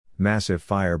Massive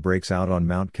fire breaks out on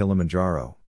Mount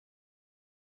Kilimanjaro.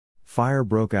 Fire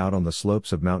broke out on the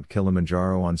slopes of Mount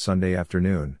Kilimanjaro on Sunday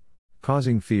afternoon,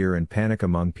 causing fear and panic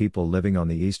among people living on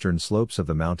the eastern slopes of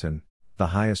the mountain, the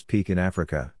highest peak in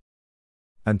Africa.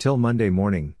 Until Monday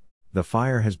morning, the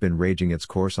fire has been raging its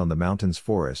course on the mountain's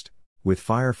forest, with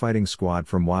firefighting squad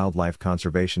from wildlife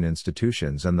conservation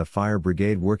institutions and the fire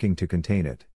brigade working to contain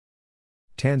it.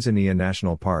 Tanzania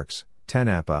National Parks,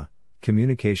 TANAPA,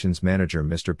 Communications Manager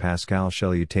Mr. Pascal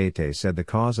Shelutete said the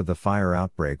cause of the fire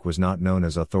outbreak was not known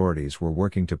as authorities were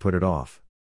working to put it off.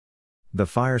 The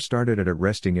fire started at a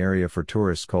resting area for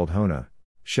tourists called Hona,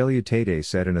 Shelutete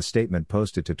said in a statement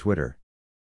posted to Twitter.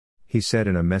 He said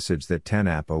in a message that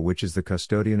TANAPA, which is the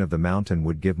custodian of the mountain,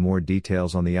 would give more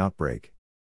details on the outbreak.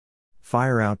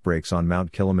 Fire outbreaks on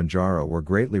Mount Kilimanjaro were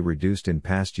greatly reduced in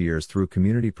past years through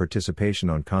community participation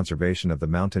on conservation of the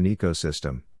mountain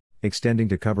ecosystem, extending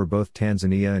to cover both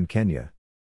Tanzania and Kenya.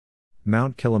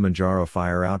 Mount Kilimanjaro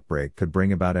fire outbreak could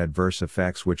bring about adverse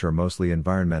effects which are mostly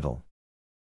environmental.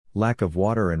 Lack of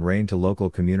water and rain to local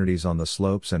communities on the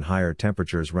slopes and higher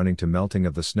temperatures running to melting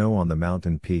of the snow on the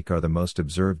mountain peak are the most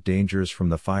observed dangers from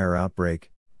the fire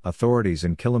outbreak, authorities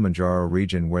in Kilimanjaro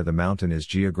region where the mountain is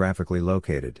geographically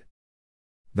located.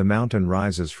 The mountain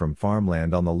rises from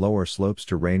farmland on the lower slopes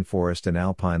to rainforest and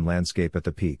alpine landscape at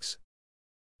the peaks.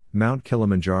 Mount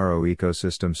Kilimanjaro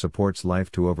ecosystem supports life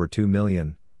to over 2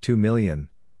 million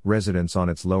residents on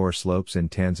its lower slopes in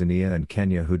Tanzania and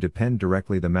Kenya who depend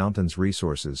directly the mountain's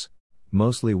resources,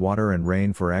 mostly water and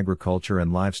rain, for agriculture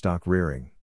and livestock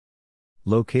rearing.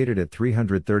 Located at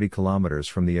 330 kilometers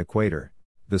from the equator,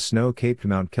 the snow-capped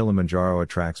Mount Kilimanjaro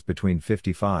attracts between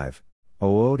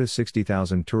 55,000 to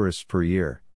 60,000 tourists per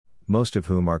year, most of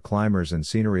whom are climbers and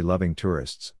scenery-loving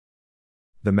tourists.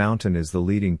 The mountain is the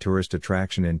leading tourist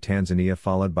attraction in Tanzania,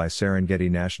 followed by Serengeti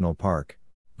National Park,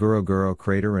 Ngorongoro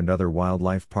Crater and other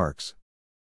wildlife parks.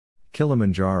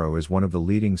 Kilimanjaro is one of the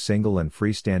leading single and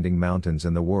freestanding mountains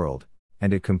in the world,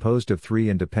 and it composed of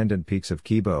 3 independent peaks of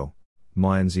Kibo,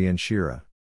 Mwanzi and Shira.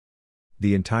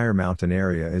 The entire mountain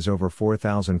area is over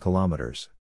 4,000 kilometers.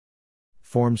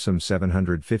 Formed some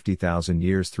 750,000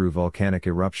 years through volcanic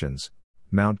eruptions,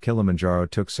 Mount Kilimanjaro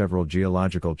took several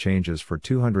geological changes for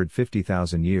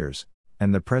 250,000 years,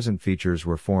 and the present features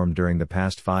were formed during the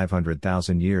past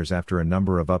 500,000 years after a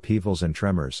number of upheavals and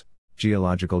tremors,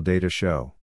 geological data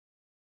show.